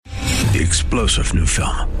The explosive new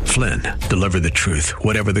film, Flynn, deliver the truth,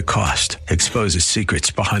 whatever the cost. Exposes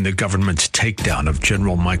secrets behind the government's takedown of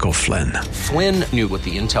General Michael Flynn. Flynn knew what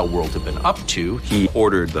the intel world had been up to. He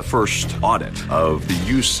ordered the first audit of the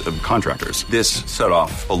use of contractors. This set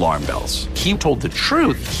off alarm bells. He told the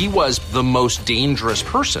truth. He was the most dangerous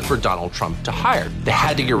person for Donald Trump to hire. They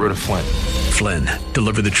had to get rid of Flynn. Flynn,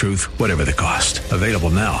 deliver the truth, whatever the cost. Available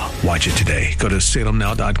now. Watch it today. Go to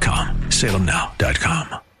salemnow.com.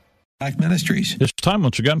 salemnow.com. Life Ministries. It's time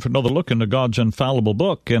once again for another look into God's infallible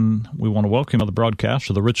book, and we want to welcome you to the broadcast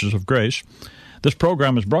of the Riches of Grace. This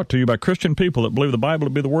program is brought to you by Christian people that believe the Bible to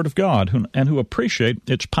be the Word of God and who appreciate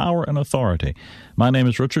its power and authority. My name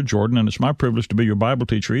is Richard Jordan, and it's my privilege to be your Bible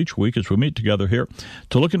teacher each week as we meet together here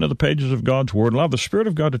to look into the pages of God's Word and allow the Spirit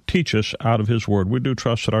of God to teach us out of His Word. We do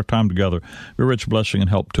trust that our time together be a rich blessing and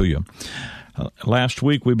help to you. Last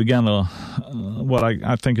week we began what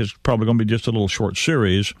I think is probably going to be just a little short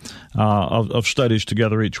series of studies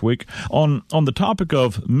together each week on the topic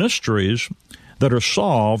of mysteries that are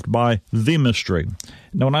solved by the mystery.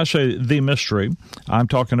 Now, when I say the mystery, I'm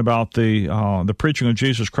talking about the preaching of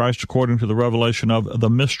Jesus Christ according to the revelation of the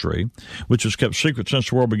mystery, which is kept secret since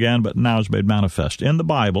the world began, but now is made manifest. In the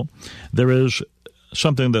Bible, there is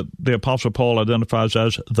something that the Apostle Paul identifies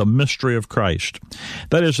as the mystery of Christ.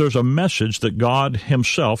 That is, there's a message that God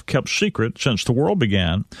himself kept secret since the world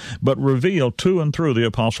began, but revealed to and through the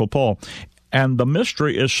Apostle Paul. And the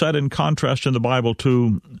mystery is set in contrast in the Bible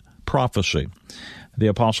to prophecy. The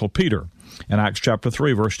Apostle Peter, in Acts chapter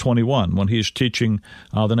 3, verse 21, when he's teaching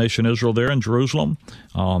the nation Israel there in Jerusalem,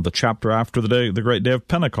 the chapter after the great day of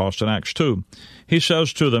Pentecost in Acts 2, he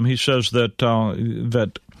says to them,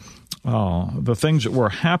 that the things that were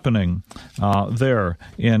happening there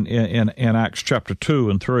in Acts chapter 2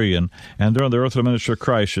 and 3 and during the earthly ministry of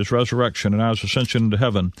Christ, his resurrection and his ascension into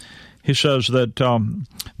heaven, he says that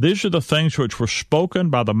these are the things which were spoken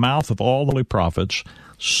by the mouth of all the holy prophets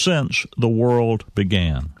since the world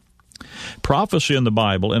began. Prophecy in the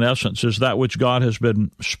Bible, in essence, is that which God has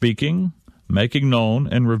been speaking, making known,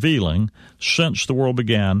 and revealing since the world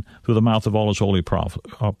began through the mouth of all his holy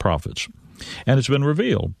prophets. And it's been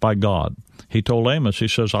revealed by God. He told Amos, he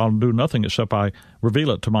says, I'll do nothing except I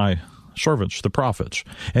reveal it to my servants, the prophets.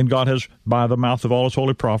 And God has, by the mouth of all his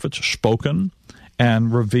holy prophets, spoken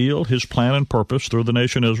and revealed his plan and purpose through the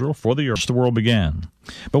nation Israel for the earth since the world began.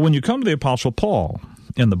 But when you come to the Apostle Paul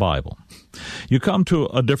in the Bible, you come to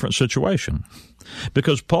a different situation,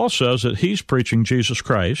 because Paul says that he's preaching Jesus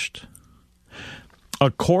Christ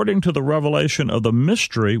according to the revelation of the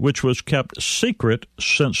mystery which was kept secret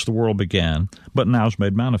since the world began, but now is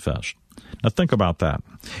made manifest. Now think about that.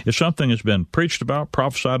 If something has been preached about,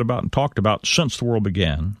 prophesied about, and talked about since the world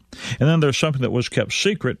began, and then there's something that was kept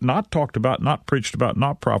secret, not talked about, not preached about,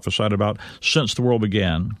 not prophesied about since the world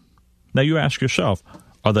began, now you ask yourself,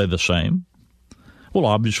 are they the same? Well,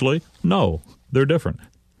 obviously, no. They're different.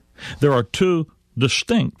 There are two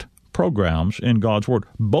distinct programs in God's Word.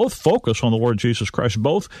 Both focus on the Lord Jesus Christ.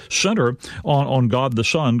 Both center on God the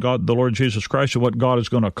Son, God the Lord Jesus Christ, and what God is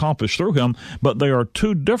going to accomplish through him, but they are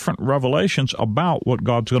two different revelations about what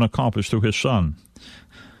God's going to accomplish through his Son.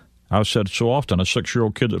 I've said so often, a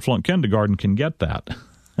 6-year-old kid that flunked kindergarten can get that.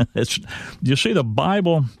 You see, the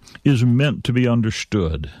Bible is meant to be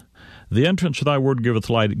understood. The entrance of thy word giveth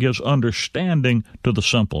light. It gives understanding to the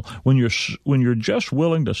simple. When you're just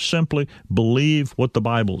willing to simply believe what the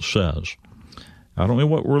Bible says. I don't mean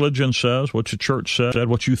what religion says, what your church said,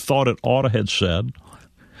 what you thought it ought to have said,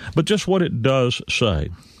 but just what it does say.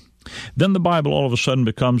 Then the Bible all of a sudden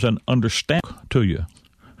becomes an understanding to you.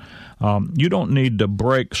 You don't need to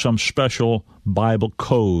break some special Bible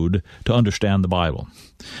code to understand the Bible.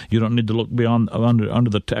 You don't need to look beyond under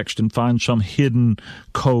the text and find some hidden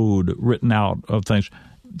code written out of things.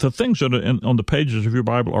 The things that are on the pages of your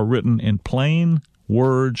Bible are written in plain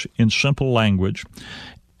words, in simple language.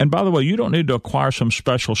 And by the way, you don't need to acquire some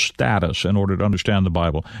special status in order to understand the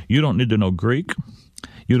Bible. You don't need to know Greek.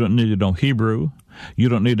 You don't need to know Hebrew. You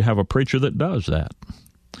don't need to have a preacher that does that.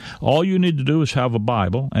 All you need to do is have a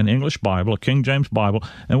Bible, an English Bible, a King James Bible.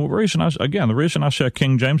 And the reason I say a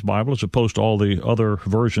King James Bible as opposed to all the other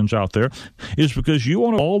versions out there is because you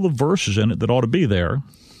want all the verses in it that ought to be there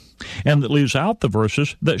and that leaves out the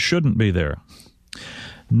verses that shouldn't be there.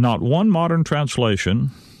 Not one modern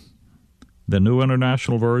translation, the New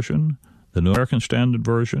International Version, the New American Standard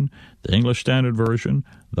Version, the English Standard Version,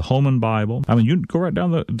 the Holman Bible. I mean, you can go right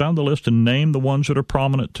down the list and name the ones that are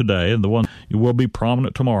prominent today and the ones you will be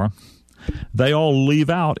prominent tomorrow. they all leave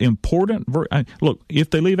out important look, if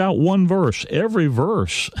they leave out one verse, every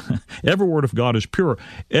word of God is pure.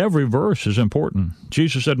 Every verse is important.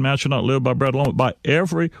 Jesus said, man shall not live by bread alone, but by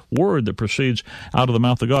every word that proceeds out of the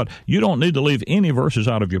mouth of God. You don't need to leave any verses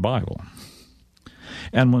out of your Bible.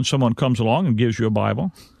 And when someone comes along and gives you a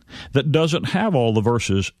Bible that doesn't have all the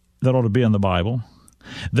verses that ought to be in the Bible,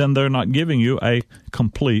 then they're not giving you a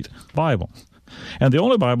complete Bible. And the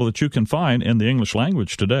only Bible that you can find in the English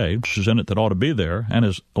language today, which is in it that ought to be there, and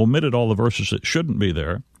has omitted all the verses that shouldn't be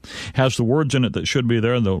there, has the words in it that should be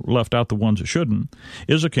there and left out the ones that shouldn't,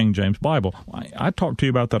 is a King James Bible. I talk to you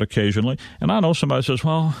about that occasionally, and I know somebody says,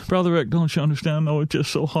 well, Brother Rick, don't you understand? No, it's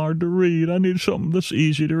just so hard to read. I need something that's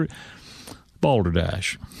easy to read.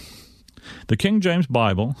 Balderdash. The King James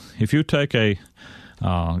Bible, if you take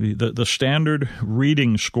the standard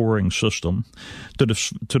reading scoring system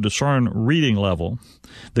to discern reading level,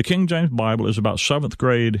 the King James Bible is about 7th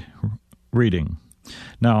grade reading.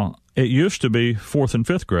 Now, it used to be 4th and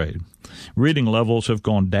 5th grade. Reading levels have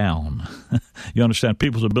gone down. You understand?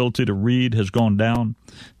 People's ability to read has gone down.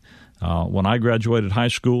 When I graduated high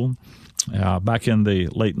school, back in the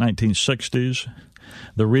late 1960s,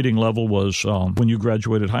 the reading level was, when you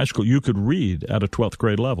graduated high school, you could read at a 12th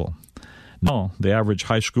grade level. Now, the average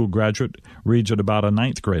high school graduate reads at about a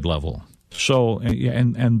 9th grade level. So,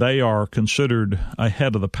 and they are considered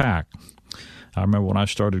ahead of the pack. I remember when I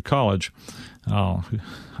started college,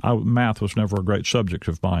 math was never a great subject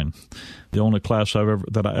of mine. The only class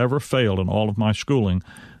that I ever failed in all of my schooling,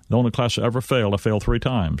 the only class I ever failed, I failed 3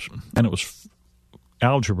 times. And it was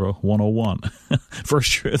Algebra 101, the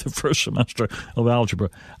first semester of algebra.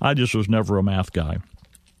 I just was never a math guy.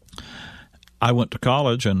 I went to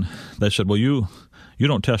college, and they said, well, you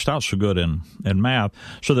don't test out so good in math,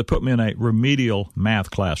 so they put me in a remedial math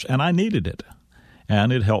class, and I needed it.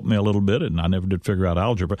 And it helped me a little bit, and I never did figure out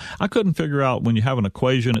algebra. I couldn't figure out when you have an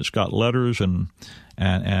equation, it's got letters and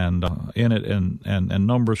in it and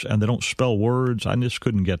numbers, and they don't spell words. I just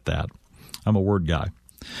couldn't get that. I'm a word guy.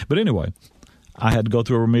 But anyway, I had to go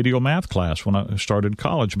through a remedial math class when I started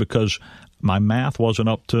college because my math wasn't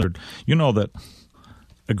up to, you know that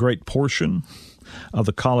a great portion of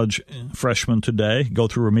the college freshmen today go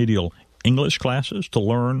through remedial English classes to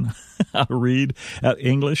learn how to read at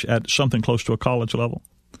English at something close to a college level.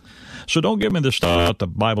 So don't give me this stuff that the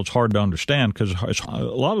Bible's hard to understand, because a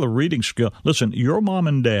lot of the reading skill. Listen, your mom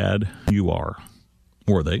and dad,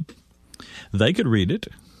 were they? They could read it.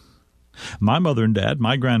 My mother and dad,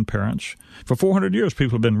 my grandparents, for 400 years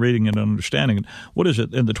people have been reading and understanding it. What is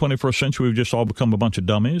it? In the 21st century, we've just all become a bunch of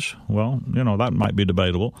dummies? Well, that might be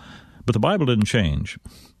debatable. But the Bible didn't change.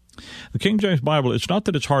 The King James Bible, it's not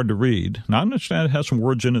that it's hard to read. Now, I understand it has some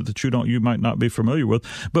words in it that you might not be familiar with,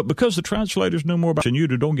 but because the translators knew more about it than you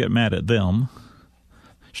do, don't get mad at them.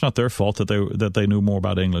 It's not their fault that they knew more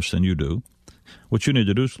about English than you do. What you need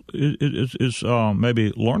to do is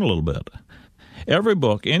maybe learn a little bit. Every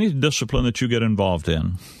book, any discipline that you get involved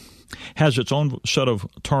in, has its own set of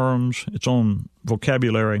terms, its own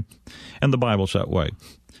vocabulary, and the Bible's that way.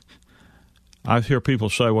 I hear people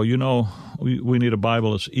say, well, we need a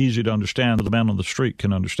Bible that's easy to understand so the man on the street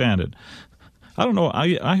can understand it. I don't know.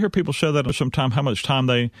 I hear people say that sometimes, how much time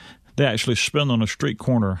they actually spend on a street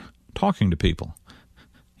corner talking to people.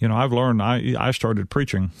 I've learned, I started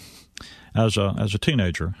preaching as a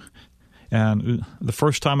teenager. And the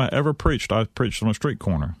first time I ever preached, I preached on a street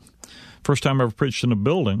corner. First time I ever preached in a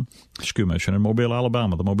building, rescue mission in Mobile,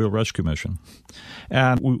 Alabama, the Mobile Rescue Mission.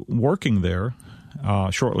 And working there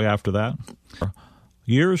shortly after that,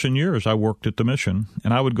 years and years I worked at the mission,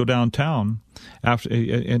 and I would go downtown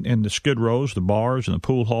in the skid rows, the bars and the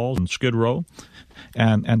pool halls and Skid Row,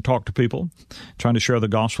 and talk to people, trying to share the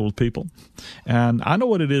gospel with people. And I know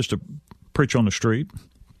what it is to preach on the street,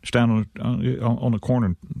 stand on the corner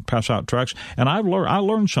and pass out tracts. And I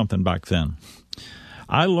learned something back then.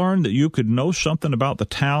 I learned that you could know something about the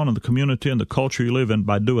town and the community and the culture you live in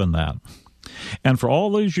by doing that. And for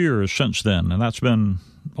all these years since then, and that's been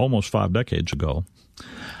almost 5 decades ago,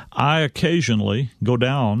 I occasionally go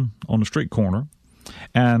down on the street corner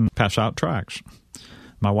and pass out tracts.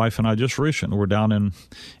 My wife and I just recently were down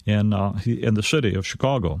in the city of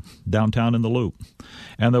Chicago, downtown in the Loop.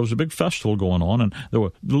 And there was a big festival going on, and there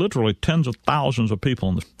were literally tens of thousands of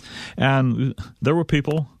people. And there were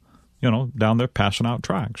people, down there passing out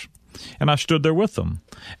tracts. And I stood there with them.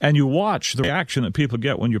 And you watch the reaction that people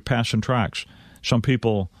get when you're passing tracts. Some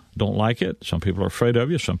people don't like it. Some people are afraid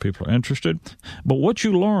of you. Some people are interested. But what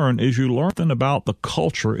you learn is you learn something about the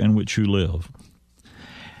culture in which you live.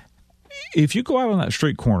 If you go out on that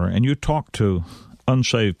street corner and you talk to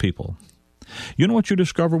unsaved people, You know what you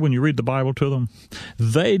discover when you read the Bible to them?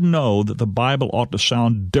 They know that the Bible ought to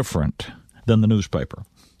sound different than the newspaper.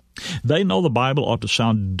 They know the Bible ought to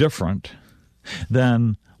sound different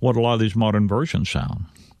than what a lot of these modern versions sound.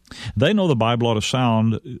 They know the Bible ought to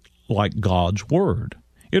sound like God's Word.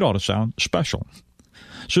 It ought to sound special.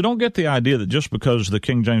 So don't get the idea that just because the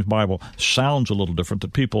King James Bible sounds a little different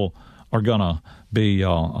that people are going to be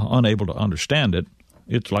unable to understand it.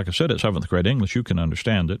 It's like I said, it's 7th grade English. You can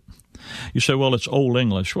understand it. You say, well, it's Old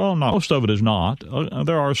English. Well, no, most of it is not.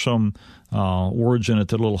 There are some words in it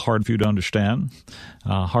that are a little hard for you to understand.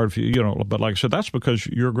 Hard for you, but like I said, that's because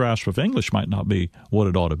your grasp of English might not be what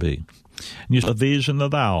it ought to be. And you say, these and the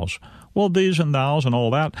thous. Well, these and thous and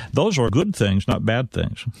all that, those are good things, not bad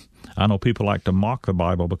things. I know people like to mock the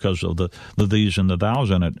Bible because of the these and the thous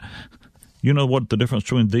in it. You know what the difference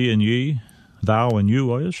between thee and ye, thou and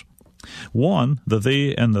you is? One, the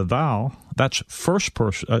thee and the thou, that's first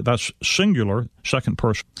person, that's singular, second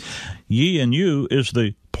person. Ye and you is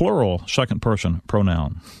the plural second person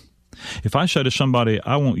pronoun. If I say to somebody,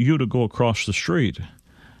 I want you to go across the street,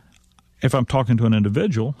 if I'm talking to an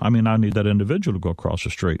individual, I mean I need that individual to go across the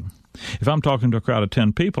street. If I'm talking to a crowd of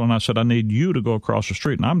 10 people and I said I need you to go across the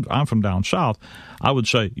street, and I'm from down south, I would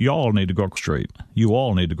say y'all need to go across the street. You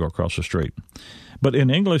all need to go across the street. But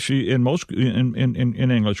in English, in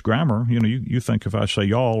English grammar, you think if I say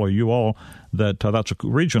y'all or you all that's a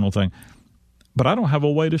regional thing. But I don't have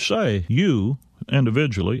a way to say you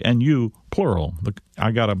individually and you plural.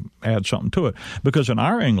 I got to add something to it because in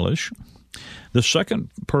our English, the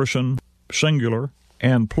second person singular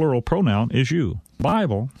and plural pronoun is you.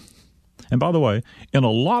 Bible. And by the way, in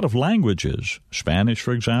a lot of languages, Spanish,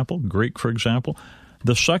 for example, Greek, for example,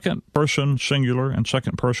 the second person singular and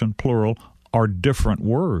second person plural are different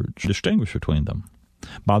words. Distinguish between them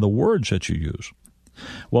by the words that you use.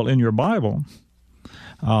 Well, in your Bible,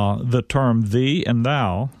 the term thee and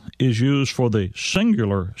thou is used for the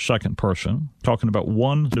singular second person, talking about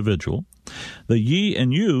one individual. The ye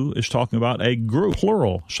and you is talking about a group,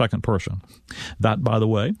 plural second person. That, by the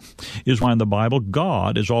way, is why in the Bible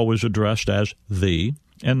God is always addressed as thee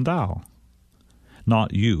and thou,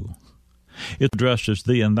 not you. It's addressed as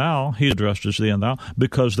thee and thou. He's addressed as thee and thou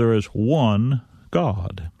because there is one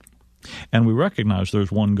God. And we recognize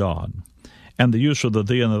there's one God. And the use of the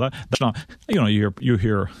thee and the thou, that's not, you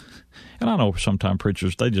hear, and I know sometimes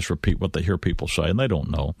preachers, they just repeat what they hear people say, and they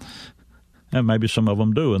don't know. And maybe some of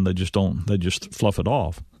them do, and they just fluff it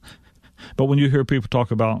off. But when you hear people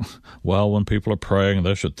talk about, well, when people are praying,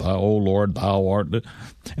 they should, oh Lord, thou art,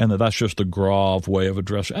 and that's just the grave way of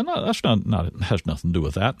addressing, and that's not it has nothing to do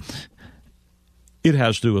with that. It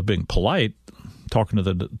has to do with being polite, talking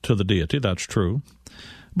to the deity, that's true.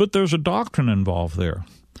 But there's a doctrine involved there.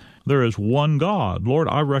 There is one God. Lord,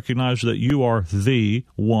 I recognize that you are the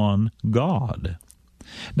one God.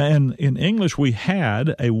 Now, in English, we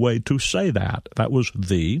had a way to say that. That was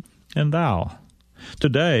thee and thou.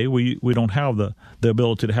 Today, we don't have the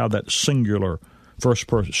ability to have that singular first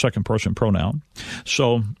person, second person pronoun.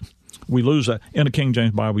 So we lose that. In the King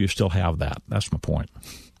James Bible, you still have that. That's my point.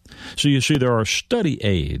 So you see, there are study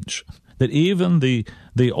aids that even the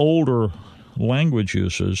older language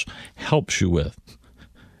uses helps you with.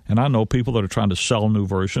 And I know people that are trying to sell new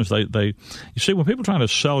versions. You see, when people are trying to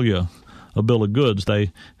sell you a bill of goods,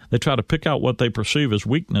 they try to pick out what they perceive as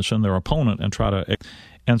weakness in their opponent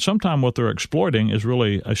and sometimes what they're exploiting is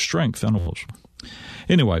really a strength in those.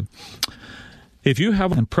 Anyway, if you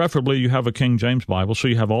have, and preferably you have a King James Bible, so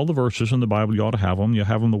you have all the verses in the Bible, you ought to have them. You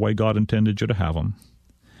have them the way God intended you to have them.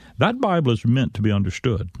 That Bible is meant to be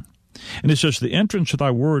understood. And it says, the entrance of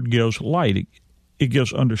thy word gives light. It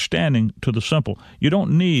gives understanding to the simple. You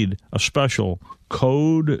don't need a special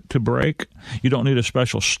code to break. You don't need a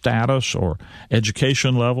special status or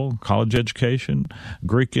education level, college education,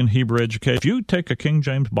 Greek and Hebrew education. If you take a King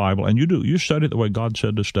James Bible and you study it the way God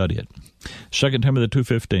said to study it. 2 Timothy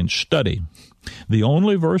 2:15, study. The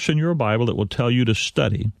only verse in your Bible that will tell you to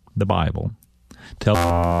study the Bible. Tell you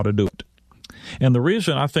how to do it. And the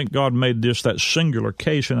reason I think God made this that singular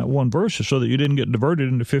case in that one verse is so that you didn't get diverted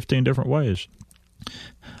into 15 different ways.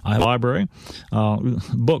 I have a library,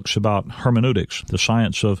 books about hermeneutics, the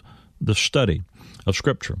science of the study of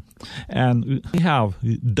Scripture. And we have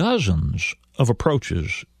dozens of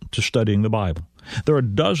approaches to studying the Bible. There are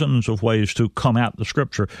dozens of ways to come at the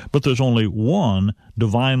Scripture, but there's only one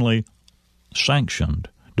divinely sanctioned,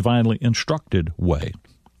 divinely instructed way.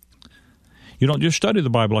 You don't just study the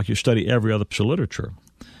Bible like you study every other piece of literature.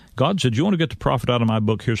 God said, you want to get the profit out of my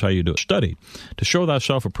book, here's how you do it. Study, to show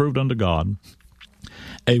thyself approved unto God,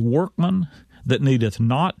 a workman that needeth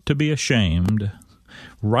not to be ashamed,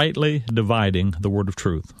 rightly dividing the word of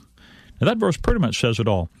truth. And that verse pretty much says it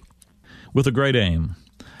all. With a great aim.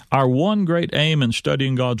 Our one great aim in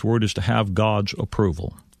studying God's Word is to have God's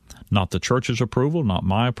approval. Not the church's approval, not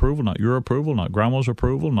my approval, not your approval, not grandma's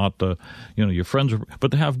approval, not your friends'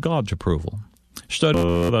 but to have God's approval. Study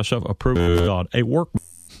thyself, approve of God. A work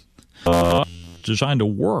designed to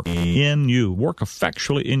work in you, work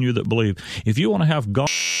effectually in you that believe. If you want to have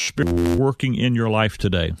God's Spirit working in your life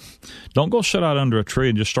today, don't go sit out under a tree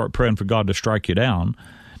and just start praying for God to strike you down.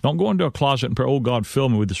 Don't go into a closet and pray, oh, God, fill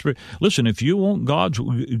me with the Spirit. Listen, if you want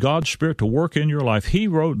God's Spirit to work in your life,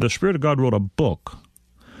 the Spirit of God wrote a book.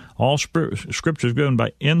 All Scripture is given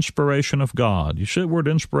by inspiration of God. You see the word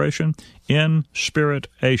inspiration?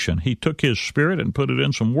 Inspiration. He took His Spirit and put it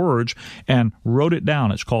in some words and wrote it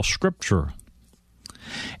down. It's called Scripture.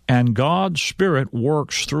 And God's Spirit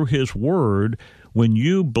works through His Word when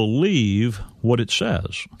you believe what it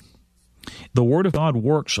says. The Word of God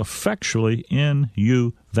works effectually in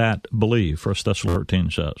you that believe, 1 Thessalonians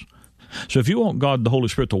 13 says. So if you want God, the Holy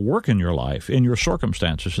Spirit, to work in your life, in your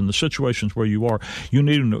circumstances, in the situations where you are, you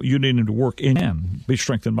need Him to work in Him, be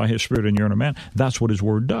strengthened by His Spirit in your inner man. That's what His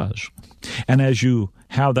Word does. And as you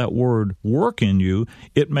have that Word work in you,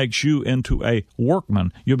 it makes you into a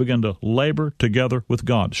workman. You begin to labor together with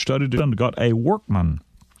God. Study to God, a workman,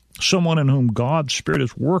 someone in whom God's Spirit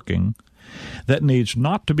is working, that needs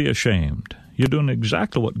not to be ashamed. You're doing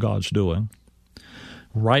exactly what God's doing,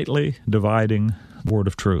 rightly dividing the word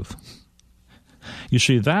of truth. You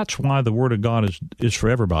see, that's why the Word of God is for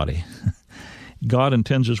everybody. God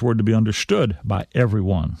intends His Word to be understood by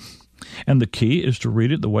everyone. And the key is to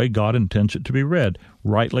read it the way God intends it to be read,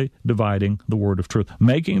 rightly dividing the word of truth,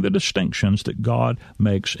 making the distinctions that God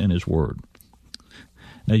makes in His Word.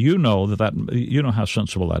 Now, you know how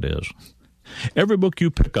sensible that is. Every book you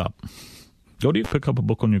pick up, pick up a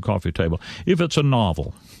book on your coffee table. If it's a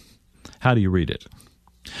novel, how do you read it?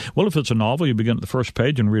 Well, if it's a novel, you begin at the first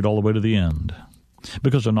page and read all the way to the end,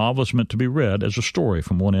 because a novel is meant to be read as a story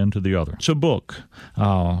from one end to the other. It's a book,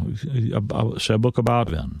 say a book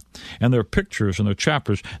about them, and there are pictures and there are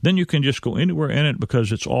chapters. Then you can just go anywhere in it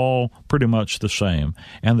because it's all pretty much the same,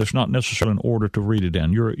 and there's not necessarily an order to read it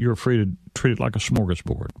in. You're free to treat it like a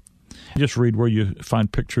smorgasbord. Just read where you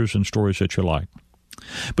find pictures and stories that you like.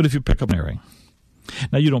 But if you pick up a dictionary,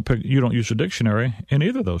 now you don't use a dictionary in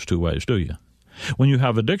either of those two ways, do you? When you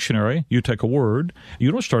have a dictionary, you take a word.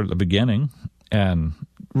 You don't start at the beginning and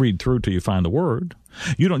read through till you find the word.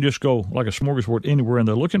 You don't just go like a smorgasbord anywhere in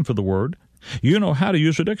there looking for the word. You know how to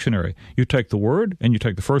use a dictionary. You take the word, and you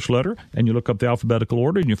take the first letter, and you look up the alphabetical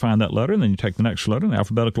order, and you find that letter, and then you take the next letter in the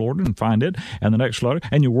alphabetical order and find it, and the next letter,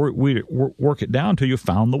 and you work it down till you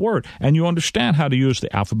found the word. And you understand how to use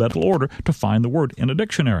the alphabetical order to find the word in a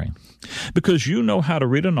dictionary. Because you know how to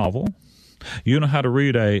read a novel. You know how to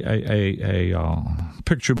read a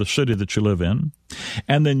picture of the city that you live in,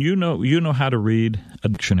 and then you know how to read a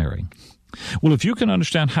dictionary. Well, if you can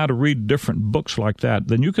understand how to read different books like that,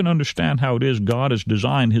 then you can understand how it is God has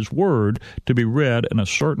designed His Word to be read in a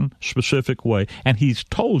certain specific way, and He's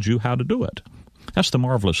told you how to do it. That's the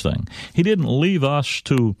marvelous thing. He didn't leave us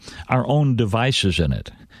to our own devices in it.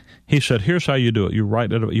 He said, here's how you do it. You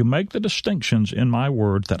write it. You make the distinctions in my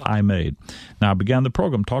word that I made. Now, I began the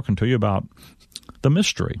program talking to you about the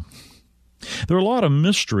mystery. There are a lot of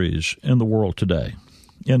mysteries in the world today,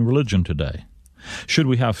 in religion today. Should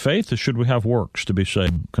we have faith or should we have works to be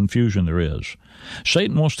saved? Confusion there is.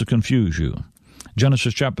 Satan wants to confuse you.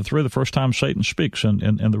 Genesis chapter 3, the first time Satan speaks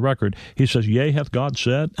in the record, he says, yea, hath God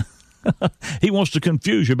said? He wants to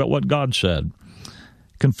confuse you about what God said.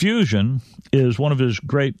 Confusion is one of his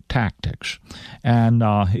great tactics, and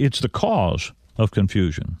it's the cause of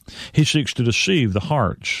confusion. He seeks to deceive the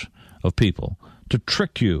hearts of people, to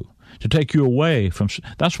trick you, to take you away from.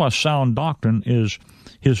 That's why sound doctrine is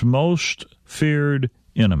his most feared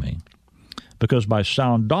enemy, because by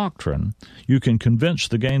sound doctrine you can convince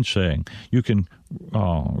the gainsaying, you can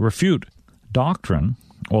refute doctrine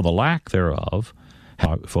or the lack thereof.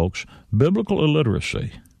 Folks, biblical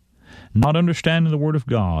illiteracy, not understanding the Word of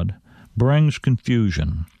God, brings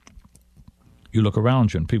confusion. You look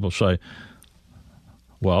around you and people say,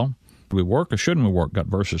 well, do we work or shouldn't we work? Got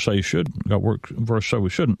verses say you should, got verse say we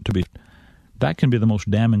shouldn't. That can be the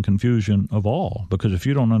most damning confusion of all, because if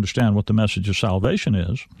you don't understand what the message of salvation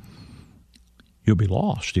is, you'll be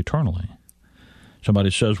lost eternally.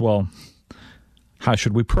 Somebody says, well, how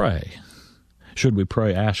should we pray? Should we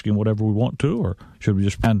pray asking whatever we want to, or should we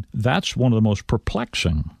just... And that's one of the most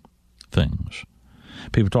perplexing things.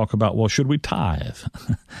 People talk about, well, should we tithe?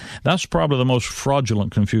 That's probably the most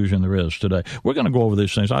fraudulent confusion there is today. We're going to go over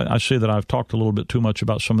these things. I see that I've talked a little bit too much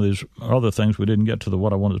about some of these other things. We didn't get to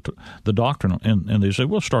what I wanted to, the doctrine in these.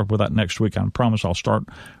 We'll start with that next week. I promise I'll start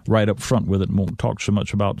right up front with it and won't talk so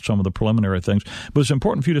much about some of the preliminary things. But it's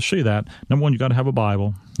important for you to see that. Number one, you got to have a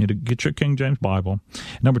Bible. You need to get your King James Bible.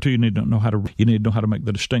 Number two, you need to know how to make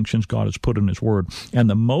the distinctions God has put in His Word. And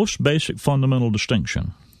the most basic fundamental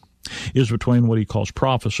distinction is between what he calls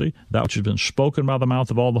prophecy, that which has been spoken by the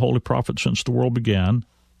mouth of all the holy prophets since the world began,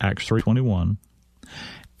 Acts 3:21,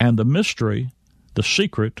 and the mystery, the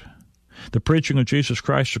secret, the preaching of Jesus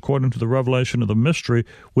Christ according to the revelation of the mystery,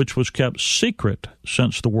 which was kept secret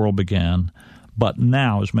since the world began, but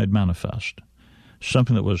now is made manifest.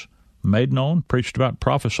 Something that was made known, preached about,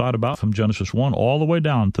 prophesied about from Genesis 1 all the way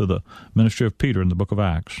down to the ministry of Peter in the book of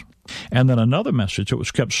Acts. And then another message that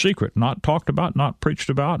was kept secret, not talked about, not preached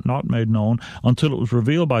about, not made known, until it was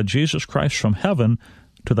revealed by Jesus Christ from heaven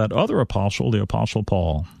to that other apostle, the Apostle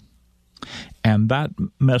Paul. And that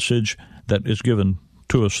message that is given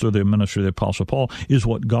to us through the ministry of the Apostle Paul is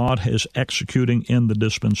what God is executing in the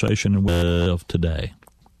dispensation of today.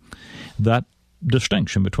 That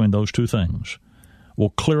distinction between those two things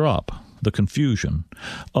will clear up the confusion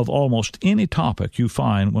of almost any topic you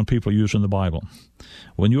find when people are using the Bible.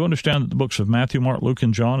 When you understand that the books of Matthew, Mark, Luke,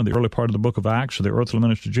 and John, and the early part of the book of Acts, are the earthly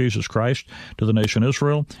ministry of Jesus Christ to the nation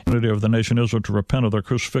Israel, the unity of the nation Israel to repent of their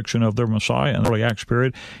crucifixion of their Messiah, and the early Acts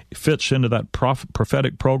period fits into that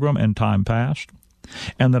prophetic program in time past,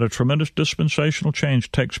 and that a tremendous dispensational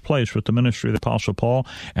change takes place with the ministry of the Apostle Paul,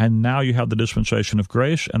 and now you have the dispensation of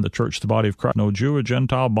grace and the church, the body of Christ, no Jew or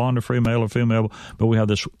Gentile, bond or free, male or female, but we have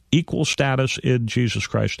this equal status in Jesus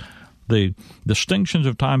Christ. The distinctions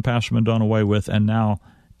of time past have been done away with, and now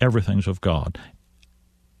everything's of God.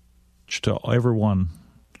 It's to everyone,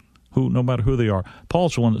 who, no matter who they are.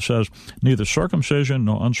 Paul's the one that says, neither circumcision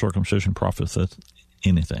nor uncircumcision profiteth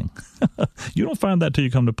anything. You don't find that till you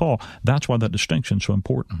come to Paul. That's why that distinction is so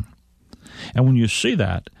important. And when you see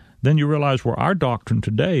that, then you realize where our doctrine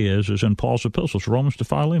today is in Paul's epistles, Romans to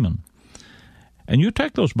Philemon. And you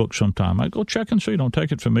take those books sometime. I go check and see. Don't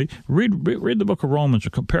take it from me. Read the book of Romans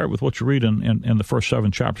and compare it with what you read in the first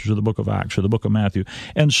 7 chapters of the book of Acts or the book of Matthew,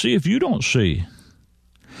 and see if you don't see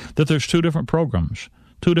that there's two different programs,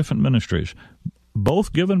 two different ministries,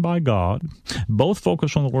 both given by God, both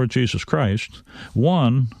focused on the Lord Jesus Christ,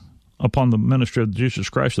 one upon the ministry of Jesus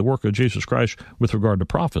Christ, the work of Jesus Christ with regard to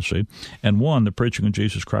prophecy, and one, the preaching of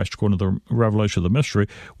Jesus Christ according to the revelation of the mystery,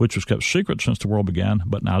 which was kept secret since the world began,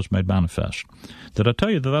 but now is made manifest. Did I tell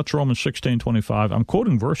you that that's Romans 16:25? I'm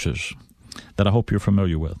quoting verses that I hope you're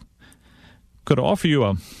familiar with. Could I offer you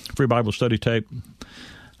a free Bible study tape?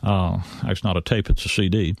 It's not a tape, it's a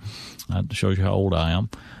CD. That shows you how old I am.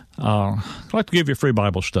 I'd like to give you a free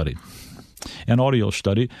Bible study, an audio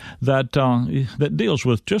study that deals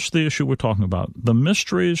with just the issue we're talking about, the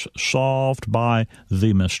mysteries solved by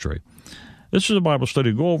the mystery. This is a Bible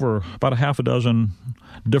study to go over about a half a dozen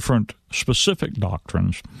different specific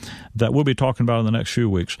doctrines that we'll be talking about in the next few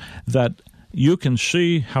weeks, that you can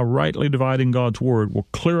see how rightly dividing God's Word will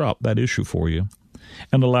clear up that issue for you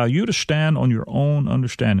and allow you to stand on your own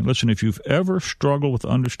understanding. Listen, if you've ever struggled with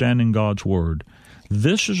understanding God's Word,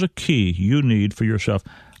 this is a key you need for yourself.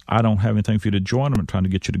 I don't have anything for you to join. I'm not trying to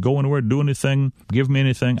get you to go anywhere, do anything, give me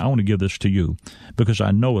anything. I want to give this to you because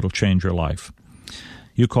I know it'll change your life.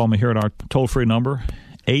 You call me here at our toll-free number,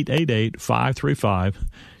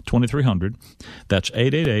 888-535-2300. That's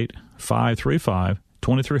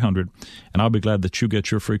 888-535-2300, and I'll be glad that you get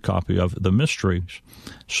your free copy of The Mysteries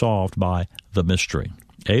Solved by the Mystery.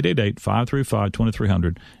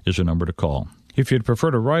 888-535-2300 is the number to call. If you'd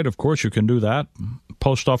prefer to write, of course, you can do that.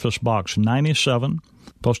 Post Office Box 97,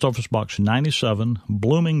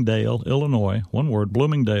 Bloomingdale, Illinois. One word,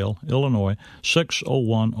 Bloomingdale, Illinois,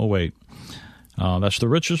 60108. That's the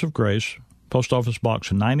Riches of Grace. Post Office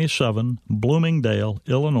Box 97, Bloomingdale,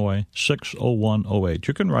 Illinois, 60108.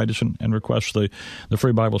 You can write us and request the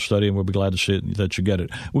free Bible study, and we'll be glad to see that you get it.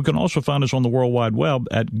 We can also find us on the World Wide Web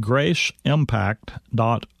at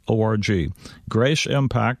graceimpact.org.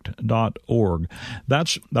 graceimpact.org.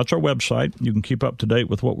 That's our website. You can keep up to date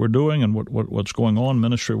with what we're doing and what's going on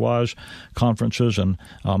ministry-wise, conferences, and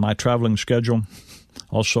my traveling schedule.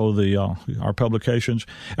 Also, our publications.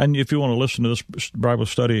 And if you want to listen to this Bible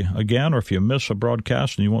study again, or if you miss a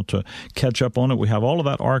broadcast and you want to catch up on it, we have all of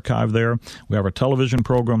that archived there. We have our television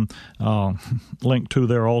program linked to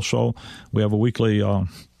there also. We have a weekly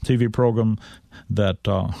TV program that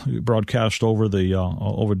broadcast over the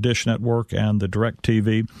over Dish Network and the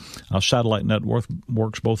DirecTV satellite network,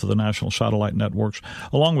 works both of the national satellite networks,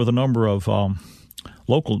 along with a number of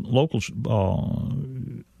local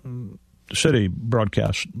city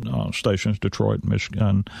broadcast stations, Detroit,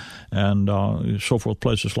 Michigan, and so forth,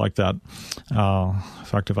 places like that. In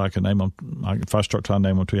fact, if I can name them, if I start trying to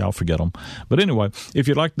name them to you, I'll forget them. But anyway, if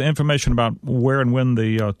you'd like the information about where and when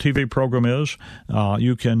the TV program is,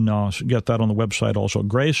 you can get that on the website also,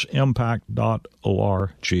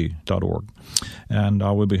 graceimpact.org. And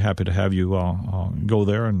we'll be happy to have you go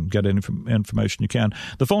there and get any information you can.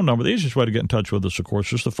 The phone number, the easiest way to get in touch with us, of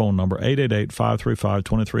course, is the phone number,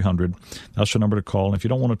 888-535-2300. That's the number to call. And if you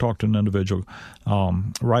don't want to talk to an individual,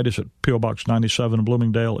 write us at P.O. Box 97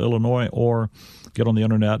 Bloomingdale, Illinois, or get on the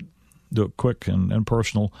Internet, do it quick and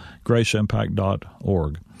personal,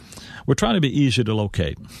 graceimpact.org. We're trying to be easy to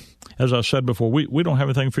locate. As I said before, we don't have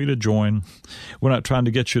anything for you to join. We're not trying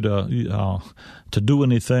to get you to do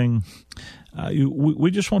anything.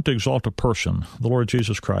 We just want to exalt a person, the Lord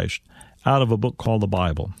Jesus Christ, out of a book called the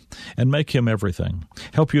Bible and make him everything.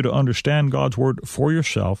 Help you to understand God's Word for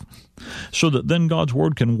yourself so that then God's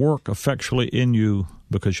Word can work effectually in you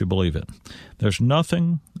because you believe it. There's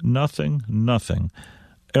nothing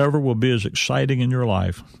ever will be as exciting in your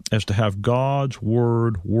life as to have God's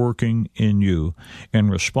Word working in you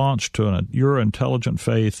in response to your intelligent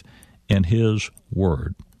faith in His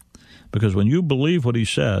Word. Because when you believe what He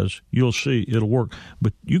says, you'll see it'll work.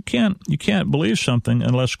 But you can't believe something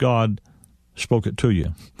unless God spoke it to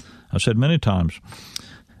you. I've said many times,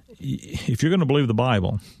 if you're going to believe the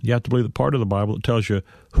Bible, you have to believe the part of the Bible that tells you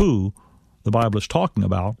who the Bible is talking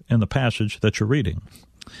about in the passage that you're reading.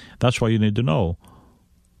 That's why you need to know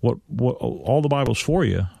what all the Bible's for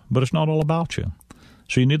you, but it's not all about you.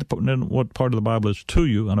 So you need to put in what part of the Bible is to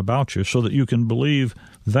you and about you so that you can believe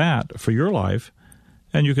that for your life,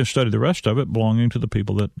 and you can study the rest of it belonging to the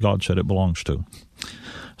people that God said it belongs to.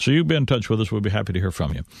 So you be in touch with us. We'll be happy to hear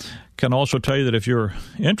from you. Can also tell you that if you're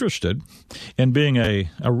interested in being a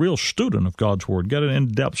real student of God's Word, get an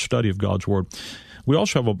in-depth study of God's Word, we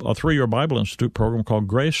also have a 3-year Bible Institute program called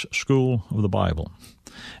Grace School of the Bible.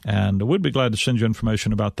 And we'd be glad to send you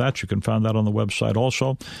information about that. You can find that on the website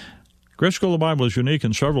also. Grace School of the Bible is unique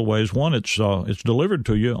in several ways. One, it's delivered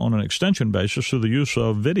to you on an extension basis through the use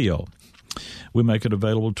of video. We make it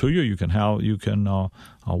available to you. You can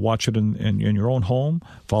watch it in your own home,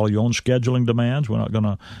 follow your own scheduling demands. We're not going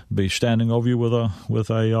to be standing over you with a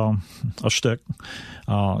stick.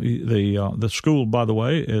 The school, by the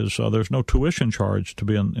way, is there's no tuition charge to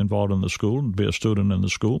be involved in the school and be a student in the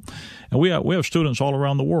school. And we have students all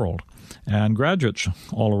around the world and graduates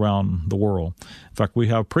all around the world. In fact, we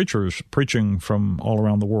have preachers preaching from all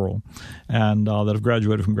around the world and that have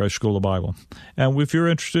graduated from Grace School of the Bible. And if you're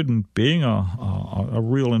interested in being a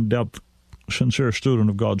real in-depth, sincere student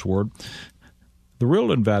of God's Word, the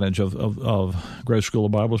real advantage of Grace School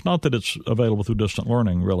of the Bible is not that it's available through distant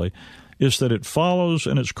learning, really, is that it follows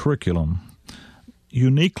in its curriculum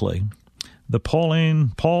uniquely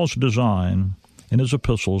Paul's design in his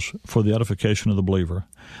epistles for the edification of the believer.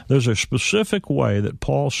 There's a specific way that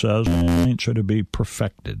Paul says saints are to be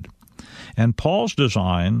perfected. And Paul's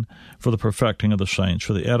design for the perfecting of the saints,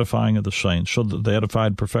 for the edifying of the saints, so that the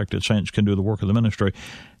edified, perfected saints can do the work of the ministry,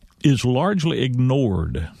 is largely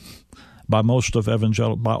ignored by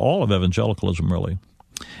all of evangelicalism, really,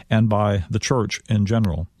 and by the church in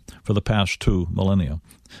general for the past 2 millennia.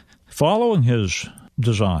 Following his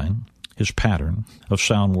design, his pattern of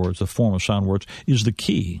sound words, the form of sound words, is the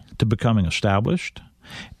key to becoming established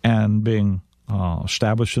and being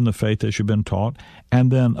established in the faith as you've been taught,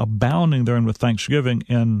 and then abounding therein with thanksgiving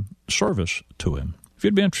in service to Him. If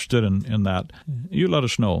you'd be interested in that, you let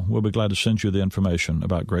us know. We'll be glad to send you the information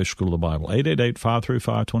about Grace School of the Bible.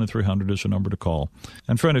 888-535-2300 is the number to call.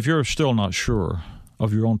 And friend, if you're still not sure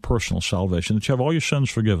of your own personal salvation, that you have all your sins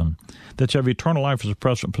forgiven, that you have eternal life as a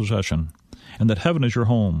present possession, and that heaven is your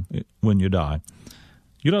home when you die,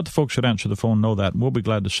 you let the folks that answer the phone know that, and we'll be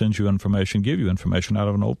glad to send you information, give you information out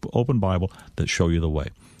of an open Bible that show you the way.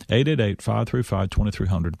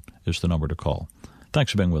 888-535-2300 is the number to call.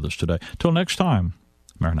 Thanks for being with us today. Till next time,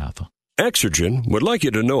 Maranatha. Exergen would like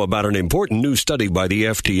you to know about an important new study by the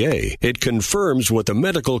FDA. It confirms what the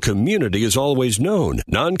medical community has always known.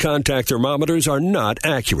 Non-contact thermometers are not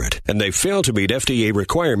accurate, and they fail to meet FDA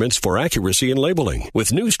requirements for accuracy in labeling.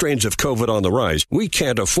 With new strains of COVID on the rise, we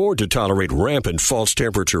can't afford to tolerate rampant false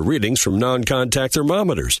temperature readings from non-contact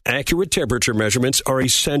thermometers. Accurate temperature measurements are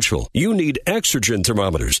essential. You need Exergen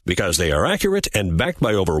thermometers because they are accurate and backed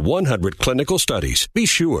by over 100 clinical studies. Be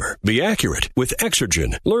sure, be accurate with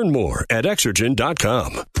Exergen. Learn more at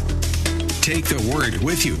Exergen.com. Take the Word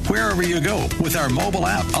with you wherever you go with our mobile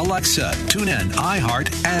app, Alexa, TuneIn,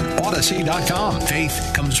 iHeart, and Odyssey.com.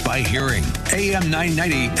 Faith comes by hearing. AM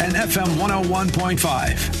 990 and FM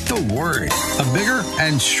 101.5. The Word. A bigger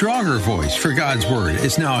and stronger voice for God's Word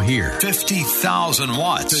is now here. 50,000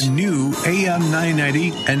 watts. The new AM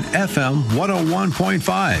 990 and FM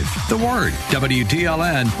 101.5. The Word.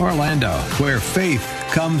 WTLN Orlando, where faith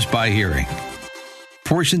comes by hearing.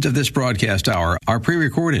 Portions of this broadcast hour are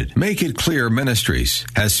pre-recorded. Make It Clear Ministries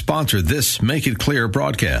has sponsored this Make It Clear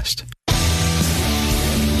broadcast.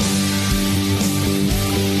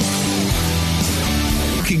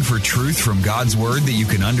 Looking for truth from God's Word that you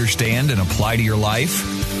can understand and apply to your life?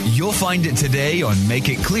 You'll find it today on Make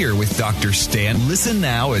It Clear with Dr. Stan. Listen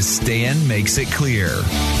now as Stan makes it clear.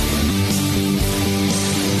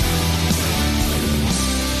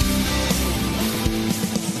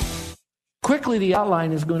 Quickly, the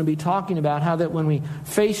outline is going to be talking about how that when we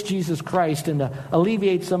face Jesus Christ and to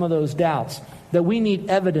alleviate some of those doubts, that we need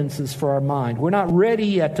evidences for our mind. We're not ready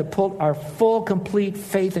yet to put our full, complete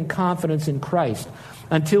faith and confidence in Christ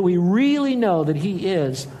until we really know that He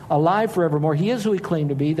is alive forevermore. He is who He claimed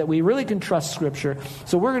to be, that we really can trust Scripture.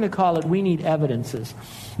 So we're going to call it, we need evidences.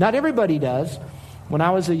 Not everybody does. When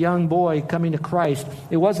I was a young boy coming to Christ,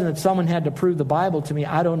 it wasn't that someone had to prove the Bible to me.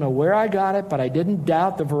 I don't know where I got it, but I didn't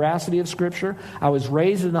doubt the veracity of Scripture. I was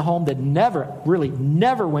raised in a home that never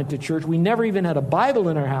went to church. We never even had a Bible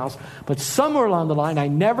in our house. But somewhere along the line, I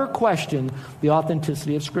never questioned the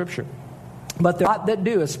authenticity of Scripture. But there are a lot that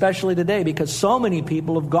do, especially today, because so many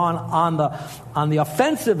people have gone on the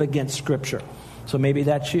offensive against Scripture. So maybe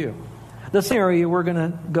that's you. The second area we're going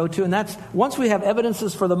to go to, and that's once we have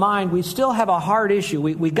evidences for the mind, we still have a hard issue.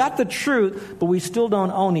 We got the truth, but we still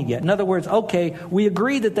don't own it yet. In other words, okay, we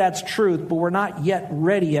agree that that's truth, but we're not yet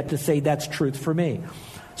ready yet to say that's truth for me.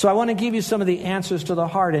 So I want to give you some of the answers to the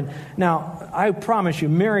heart. And now, I promise you,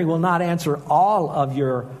 Mary will not answer all of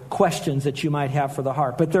your questions that you might have for the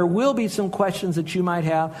heart. But there will be some questions that you might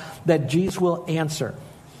have that Jesus will answer.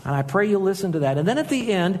 And I pray you'll listen to that. And then at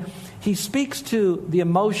the end, He speaks to the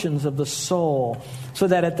emotions of the soul so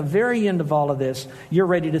that at the very end of all of this, you're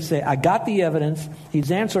ready to say, I got the evidence. He's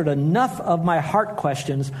answered enough of my heart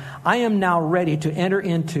questions. I am now ready to enter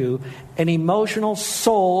into an emotional,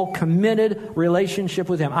 soul, committed relationship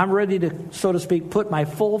with Him. I'm ready to, so to speak, put my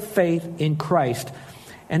full faith in Christ.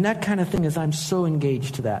 And that kind of thing is, I'm so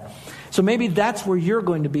engaged to that. So maybe that's where you're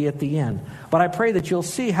going to be at the end. But I pray that you'll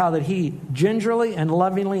see how that He gingerly and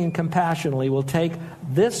lovingly and compassionately will take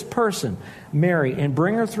this person, Mary, and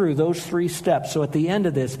bring her through those 3 steps. So at the end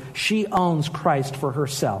of this, she owns Christ for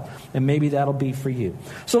herself. And maybe that'll be for you.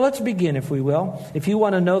 So let's begin, if we will. If you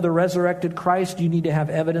want to know the resurrected Christ, you need to have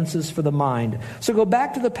evidences for the mind. So go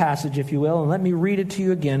back to the passage, if you will, and let me read it to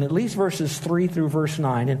you again, at least verses 3 through verse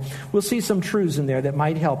 9. And we'll see some truths in there that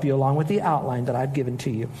might help you along with the outline that I've given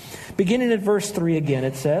to you. Beginning at verse 3 again,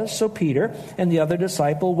 it says, So Peter and the other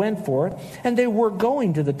disciple went forth, and they were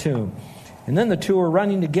going to the tomb. And then the 2 were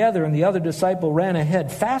running together, and the other disciple ran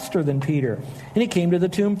ahead faster than Peter. And he came to the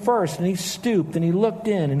tomb first, and he stooped, and he looked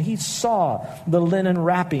in, and he saw the linen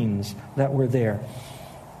wrappings that were there.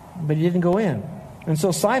 But he didn't go in. And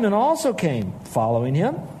so Simon also came, following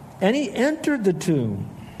him, and he entered the tomb,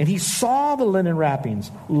 and he saw the linen wrappings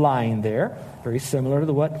lying there, very similar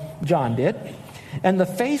to what John did, and the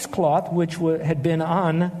face cloth which had been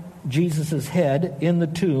on Jesus' head in the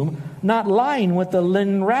tomb, not lying with the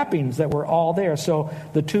linen wrappings that were all there. So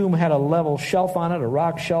the tomb had a level shelf on it, a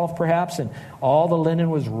rock shelf perhaps, and all the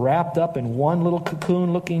linen was wrapped up in one little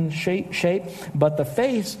cocoon-looking shape, but the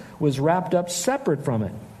face was wrapped up separate from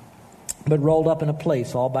it, but rolled up in a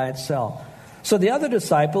place all by itself. So the other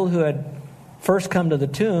disciple who had first come to the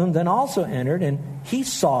tomb then also entered, and he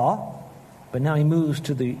saw, but now he moves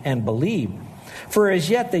to and believed. For as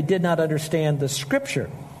yet they did not understand the Scripture,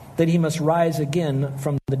 that He must rise again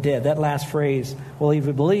from the dead. That last phrase, well, if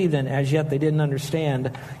you believed and as yet they didn't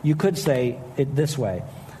understand, you could say it this way.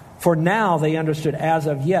 For now they understood as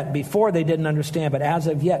of yet. Before they didn't understand, but as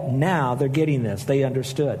of yet now they're getting this. They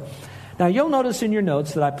understood. Now you'll notice in your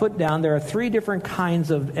notes that I put down there are 3 different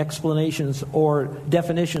kinds of explanations or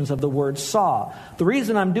definitions of the word saw. The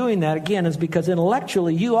reason I'm doing that, again, is because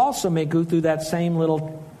intellectually you also may go through that same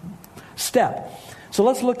little step. So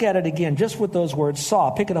let's look at it again, just with those words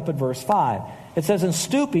saw. Pick it up at verse 5. It says, in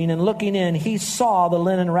stooping and looking in, he saw the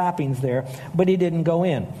linen wrappings there, but he didn't go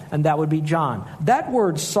in. And that would be John. That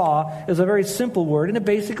word saw is a very simple word, and it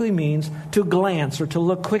basically means to glance or to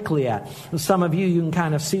look quickly at. And some of you can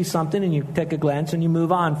kind of see something and you take a glance and you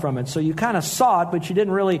move on from it. So you kind of saw it, but you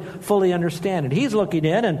didn't really fully understand it. He's looking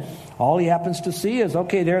in, and all he happens to see is,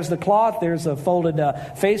 okay, there's the cloth, there's a folded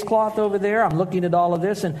face cloth over there. I'm looking at all of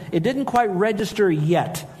this, and it didn't quite register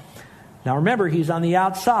yet. Now remember, he's on the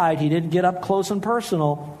outside. He didn't get up close and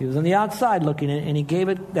personal. He was on the outside looking at it, and he gave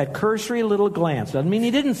it that cursory little glance. Doesn't mean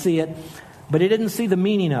he didn't see it, but he didn't see the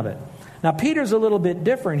meaning of it. Now Peter's a little bit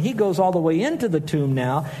different. He goes all the way into the tomb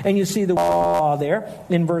now, and you see the word there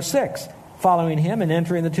in verse 6. Following him and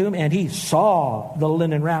entering the tomb, and he saw the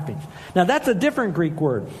linen wrappings. Now that's a different Greek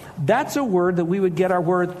word. That's a word that we would get our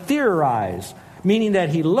word theorize, meaning that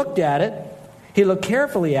he looked at it, he looked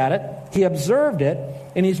carefully at it, he observed it,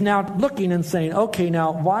 and he's now looking and saying, okay,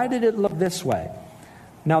 now why did it look this way?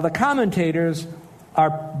 Now the commentators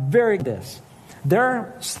are very this.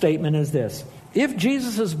 Their statement is this: if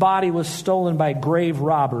Jesus' body was stolen by grave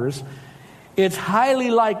robbers, it's highly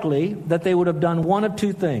likely that they would have done one of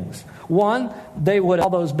two things. One, they would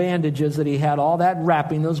have all those bandages that he had, all that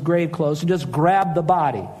wrapping, those grave clothes, and just grab the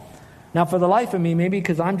body. Now, for the life of me, maybe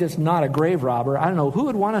because I'm just not a grave robber, I don't know, who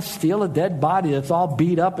would want to steal a dead body that's all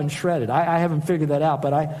beat up and shredded? I haven't figured that out,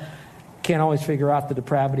 but I can't always figure out the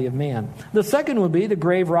depravity of man. The second would be the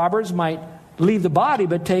grave robbers might leave the body,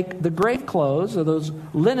 but take the grave clothes or those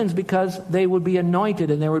linens because they would be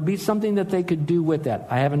anointed and there would be something that they could do with that.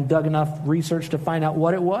 I haven't dug enough research to find out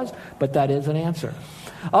what it was, but that is an answer.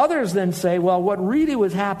 Others then say, well, what really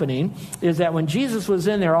was happening is that when Jesus was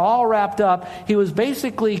in there all wrapped up, he was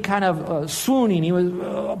basically kind of swooning. He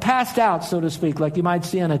was passed out, so to speak, like you might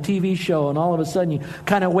see on a TV show, and all of a sudden he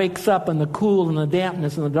kind of wakes up in the cool and the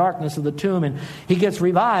dampness and the darkness of the tomb, and he gets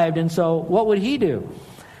revived. And so what would he do?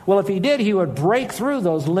 Well, if he did, he would break through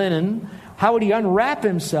those linen. How would he unwrap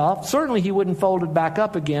himself? Certainly he wouldn't fold it back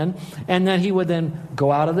up again, and then he would then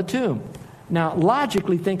go out of the tomb. Now,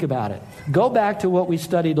 logically think about it. Go back to what we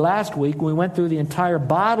studied last week when we went through the entire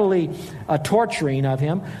bodily torturing of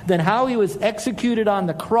him, then how he was executed on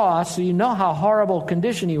the cross, so you know how horrible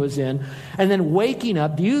condition he was in, and then waking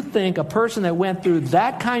up. Do you think a person that went through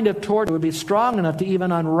that kind of torture would be strong enough to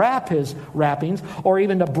even unwrap his wrappings or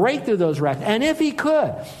even to break through those wrappings? And if he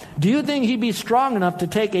could, do you think he'd be strong enough to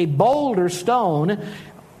take a boulder stone,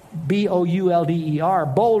 B-O-U-L-D-E-R,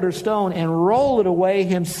 boulder stone, and roll it away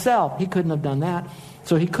himself? He couldn't have done that.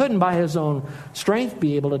 So he couldn't by his own strength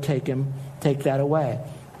be able to take that away.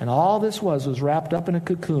 And all this was wrapped up in a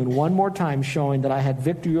cocoon, one more time showing that I had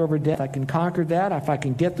victory over death. I can conquer that. If I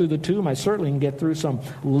can get through the tomb, I certainly can get through some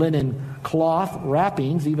linen cloth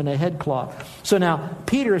wrappings, even a head cloth. So now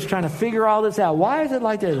Peter is trying to figure all this out. Why is it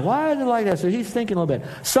like this? Why is it like that? So he's thinking a little bit.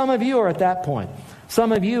 Some of you are at that point.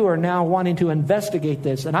 Some of you are now wanting to investigate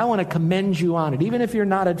this, and I want to commend you on it, even if you're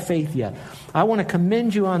not at faith yet. I want to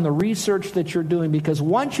commend you on the research that you're doing, because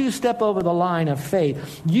once you step over the line of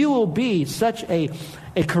faith, you will be such a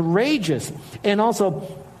courageous and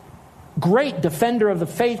also great defender of the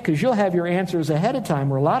faith, because you'll have your answers ahead of time,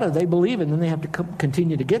 where a lot of they believe it, and then they have to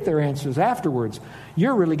continue to get their answers afterwards.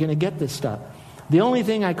 You're really going to get this stuff. The only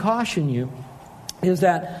thing I caution you is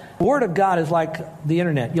that the Word of God is like the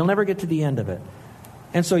internet. You'll never get to the end of it.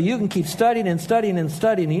 And so you can keep studying and studying and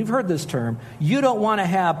studying. And you've heard this term. You don't want to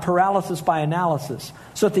have paralysis by analysis.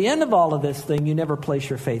 So at the end of all of this thing, you never place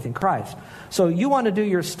your faith in Christ. So you want to do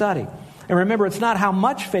your study. And remember, it's not how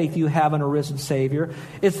much faith you have in a risen Savior.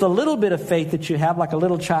 It's the little bit of faith that you have, like a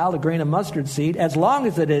little child, a grain of mustard seed, as long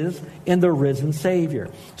as it is in the risen Savior.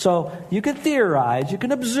 So you can theorize, you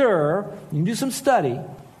can observe, you can do some study,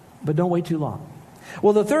 but don't wait too long.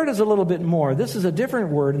 Well, the third is a little bit more. This is a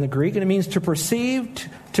different word in the Greek, and it means to perceive,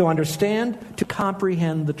 to understand, to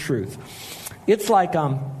comprehend the truth. It's like,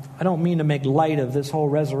 I don't mean to make light of this whole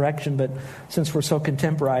resurrection, but since we're so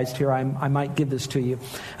contemporized here, I might give this to you.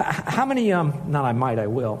 How many, I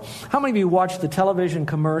will. How many of you watched the television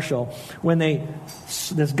commercial when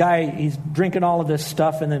this guy, he's drinking all of this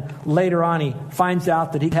stuff, and then later on he finds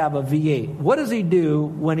out that he could have a V8. What does he do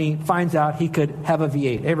when he finds out he could have a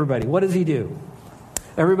V8? Everybody, what does he do?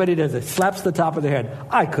 Everybody does it. Slaps the top of their head.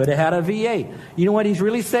 I could have had a V8. You know what he's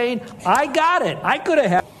really saying? I got it. I could have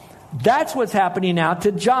had. That's what's happening now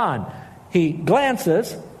to John. He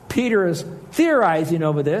glances. Peter is theorizing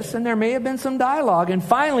over this, and there may have been some dialogue. And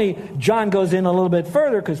finally, John goes in a little bit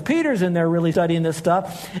further because Peter's in there really studying this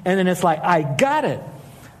stuff. And then it's like, I got it.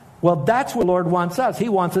 Well, that's what the Lord wants us. He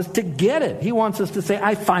wants us to get it. He wants us to say,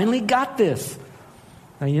 I finally got this.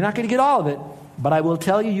 Now, you're not going to get all of it, But I will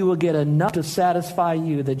tell you, you will get enough to satisfy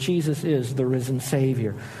you that Jesus is the risen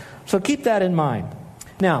Savior. So keep that in mind.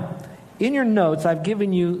 Now, in your notes, I've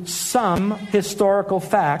given you some historical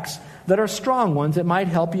facts that are strong ones that might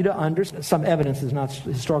help you to understand some evidences, not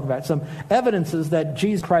historical facts, some evidences that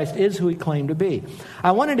Jesus Christ is who he claimed to be.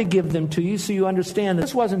 I wanted to give them to you so you understand that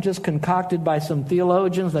this wasn't just concocted by some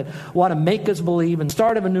theologians that want to make us believe in the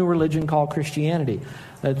start of a new religion called Christianity.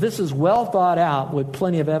 That this is well thought out with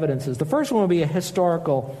plenty of evidences. The first one will be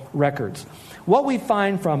historical records. What we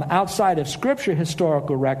find from outside of Scripture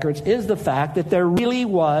historical records is the fact that there really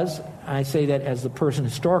was, I say that as the person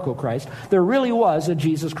historical Christ, there really was a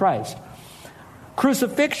Jesus Christ.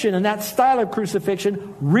 Crucifixion and that style of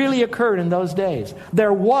crucifixion really occurred in those days.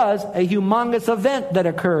 There was a humongous event that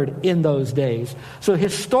occurred in those days. So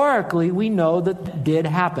historically, we know that it did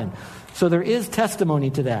happen. So there is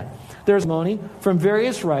testimony to that. There's testimony from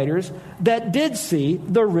various writers that did see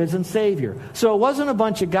the risen Savior. So it wasn't a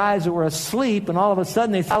bunch of guys that were asleep and all of a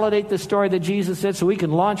sudden they validate the story that Jesus said so we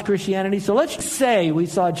can launch Christianity. So let's just say we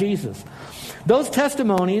saw Jesus. Those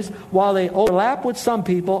testimonies, while they overlap with some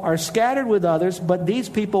people, are scattered with others, but these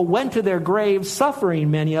people went to their graves suffering,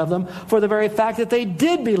 many of them, for the very fact that they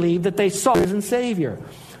did believe that they saw the risen Savior.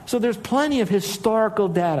 So there's plenty of historical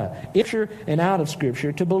data, in Scripture and out of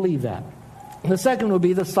Scripture, to believe that. The second would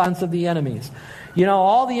be the silence of the enemies. You know,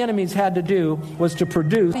 all the enemies had to do was to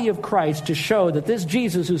produce the body of Christ to show that this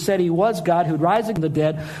Jesus who said he was God, who'd rise from the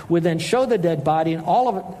dead, would then show the dead body, and all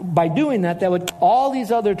of it, by doing that, would all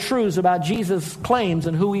these other truths about Jesus' claims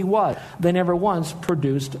and who he was. They never once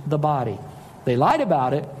produced the body. They lied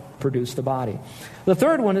about it, produced the body. The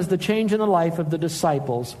third one is the change in the life of the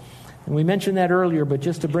disciples. And we mentioned that earlier, but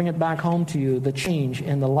just to bring it back home to you, the change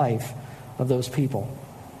in the life of those people.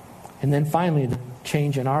 And then finally, the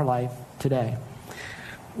change in our life today.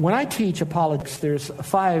 When I teach apologetics, there's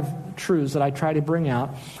 5 truths that I try to bring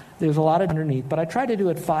out. There's a lot underneath, but I try to do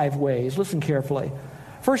it 5 ways. Listen carefully.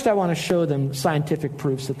 First, I want to show them scientific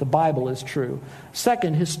proofs that the Bible is true.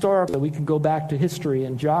 Second, historically, we can go back to history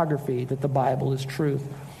and geography that the Bible is truth.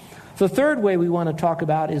 The third way we want to talk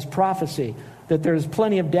about is prophecy. That there's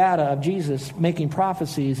plenty of data of Jesus making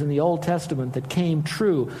prophecies in the Old Testament that came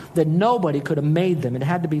true, that nobody could have made them. It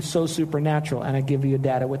had to be so supernatural, and I give you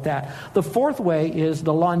data with that. The fourth way is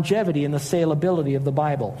the longevity and the salability of the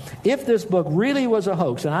Bible. If this book really was a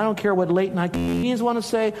hoax, and I don't care what late-night comedians want to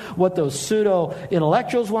say, what those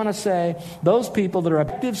pseudo-intellectuals want to say, those people that are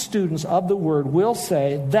active students of the Word will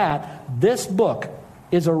say that this book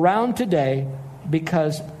is around today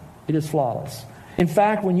because it is flawless. In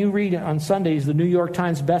fact, when you read on Sundays the New York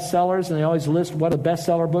Times bestsellers, and they always list what are the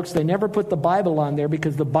bestseller books, they never put the Bible on there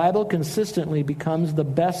because the Bible consistently becomes the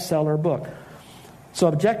bestseller book. So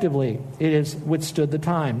objectively, it has withstood the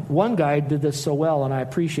time. One guy did this so well, and I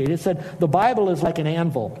appreciate it. It said, the Bible is like an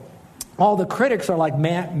anvil. All the critics are like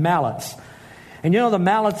mallets. And you know the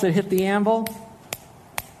mallets that hit the anvil?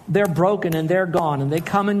 They're broken and they're gone, and they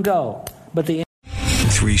come and go. But the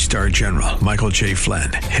 3-star General Michael J.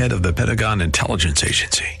 Flynn, head of the Pentagon Intelligence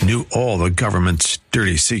Agency, knew all the government's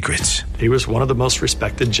dirty secrets. He was one of the most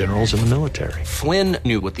respected generals in the military. Flynn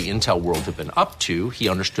knew what the intel world had been up to. He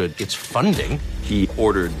understood its funding. He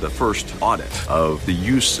ordered the first audit of the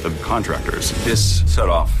use of contractors. This set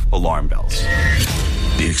off alarm bells.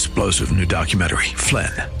 The explosive new documentary,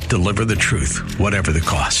 Flynn, Deliver the Truth, Whatever the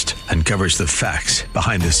Cost, uncovers the facts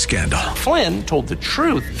behind this scandal. Flynn told the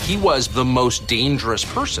truth. He was the most dangerous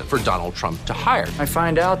person for Donald Trump to hire. I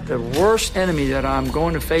find out the worst enemy that I'm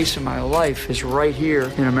going to face in my life is right here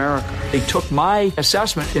in America. They took my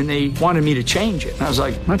assessment and they wanted me to change it. And I was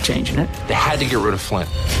like, I'm not changing it. They had to get rid of Flynn.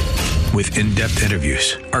 With in-depth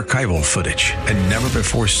interviews, archival footage, and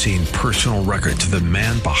never-before-seen personal records of the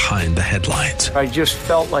man behind the headlines. I just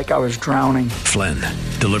felt like I was drowning. Flynn,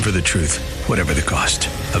 Deliver the Truth, Whatever the Cost.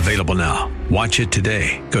 Available now. Watch it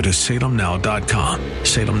today. Go to salemnow.com.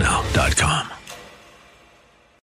 salemnow.com.